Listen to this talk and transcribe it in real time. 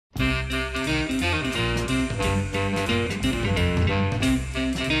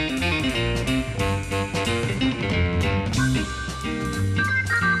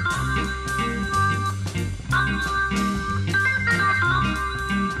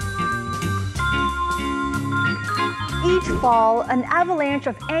fall, an avalanche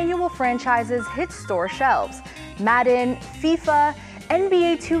of annual franchises hit store shelves. Madden, FIFA,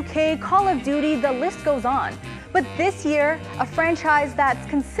 NBA 2K, Call of Duty, the list goes on. But this year, a franchise that's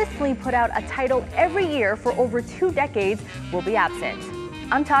consistently put out a title every year for over 2 decades will be absent.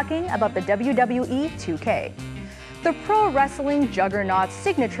 I'm talking about the WWE 2K. The pro wrestling juggernaut's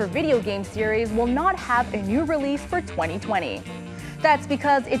signature video game series will not have a new release for 2020. That's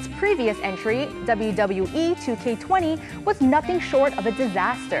because its previous entry, WWE 2K20, was nothing short of a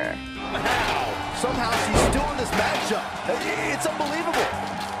disaster. Wow! Somehow she's still in this matchup. It's unbelievable.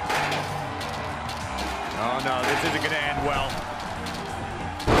 Oh no, this isn't going to end well.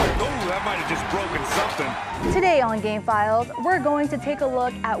 Oh, that might have just broken something. Today on Game Files, we're going to take a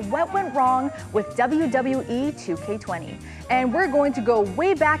look at what went wrong with WWE 2K20. And we're going to go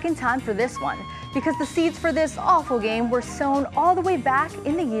way back in time for this one, because the seeds for this awful game were sown all the way back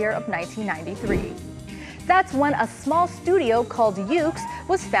in the year of 1993. That's when a small studio called Yuke's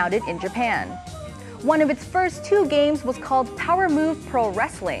was founded in Japan. One of its first 2 games was called Power Move Pro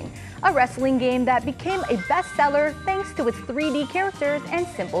Wrestling, a wrestling game that became a bestseller thanks to its 3D characters and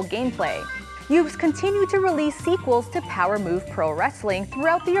simple gameplay. Yuke's continued to release sequels to Power Move Pro Wrestling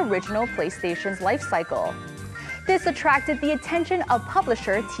throughout the original PlayStation's lifecycle. This attracted the attention of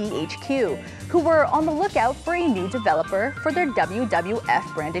publisher THQ, who were on the lookout for a new developer for their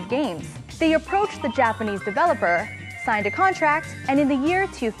WWF branded games. They approached the Japanese developer, signed a contract, and in the year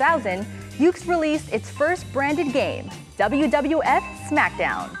 2000, Yuke's released its first branded game, WWF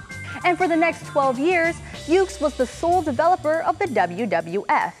SmackDown. And for the next 12 years, Yuke's was the sole developer of the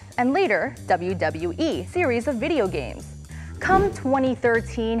WWF, and later WWE, series of video games. Come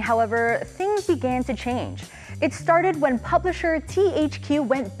 2013, however, things began to change. It started when publisher THQ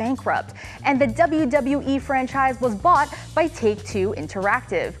went bankrupt, and the WWE franchise was bought by Take-Two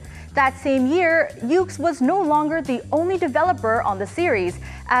Interactive. That same year, Yuke's was no longer the only developer on the series,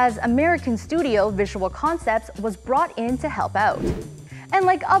 as American studio Visual Concepts was brought in to help out. And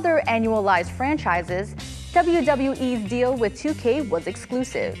like other annualized franchises, WWE's deal with 2K was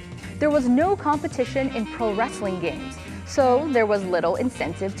exclusive. There was no competition in pro wrestling games, so there was little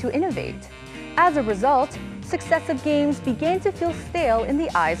incentive to innovate. As a result, successive games began to feel stale in the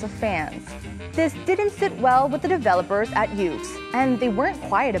eyes of fans. This didn't sit well with the developers at Yuke's, and they weren't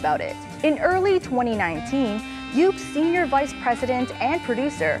quiet about it. In early 2019, Yuke's senior vice president and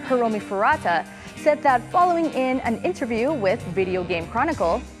producer, Hiromi Furata, said that following in an interview with Video Game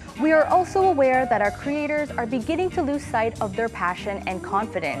Chronicle, "We are also aware that our creators are beginning to lose sight of their passion and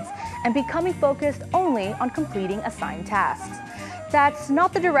confidence and becoming focused only on completing assigned tasks. That's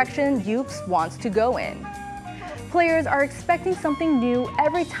not the direction Yuke's wants to go in. Players are expecting something new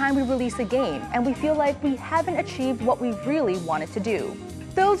every time we release a game, and we feel like we haven't achieved what we really wanted to do."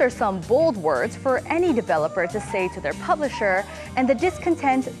 Those are some bold words for any developer to say to their publisher, and the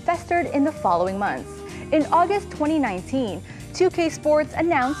discontent festered in the following months. In August 2019, 2K Sports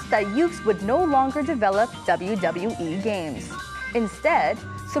announced that Yuke's would no longer develop WWE games. Instead,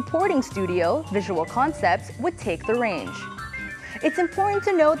 supporting studio Visual Concepts would take the reins. It's important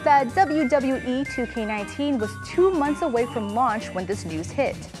to note that WWE 2K19 was 2 months away from launch when this news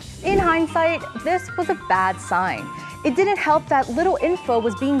hit. In hindsight, this was a bad sign. It didn't help that little info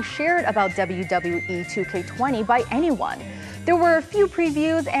was being shared about WWE 2K20 by anyone. There were few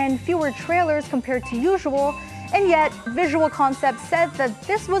previews and fewer trailers compared to usual, and yet Visual Concepts said that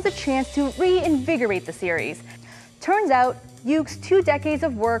this was a chance to reinvigorate the series. Turns out, Yuke's 2 decades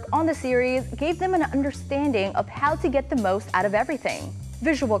of work on the series gave them an understanding of how to get the most out of everything.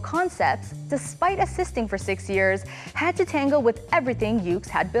 Visual Concepts, despite assisting for 6 years, had to tangle with everything Yuke's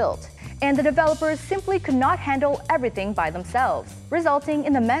had built, and the developers simply could not handle everything by themselves, resulting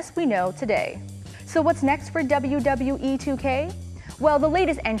in the mess we know today. So what's next for WWE 2K? Well, the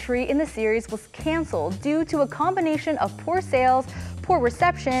latest entry in the series was cancelled due to a combination of poor sales, poor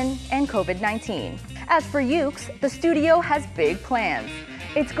reception, and COVID-19. As for Yuke's, the studio has big plans.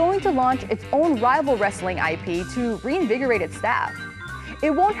 It's going to launch its own rival wrestling IP to reinvigorate its staff. It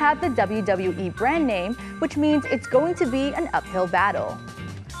won't have the WWE brand name, which means it's going to be an uphill battle.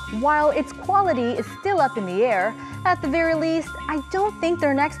 While its quality is still up in the air, at the very least, I don't think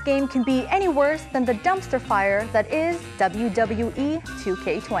their next game can be any worse than the dumpster fire that is WWE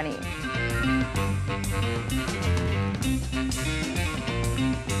 2K20.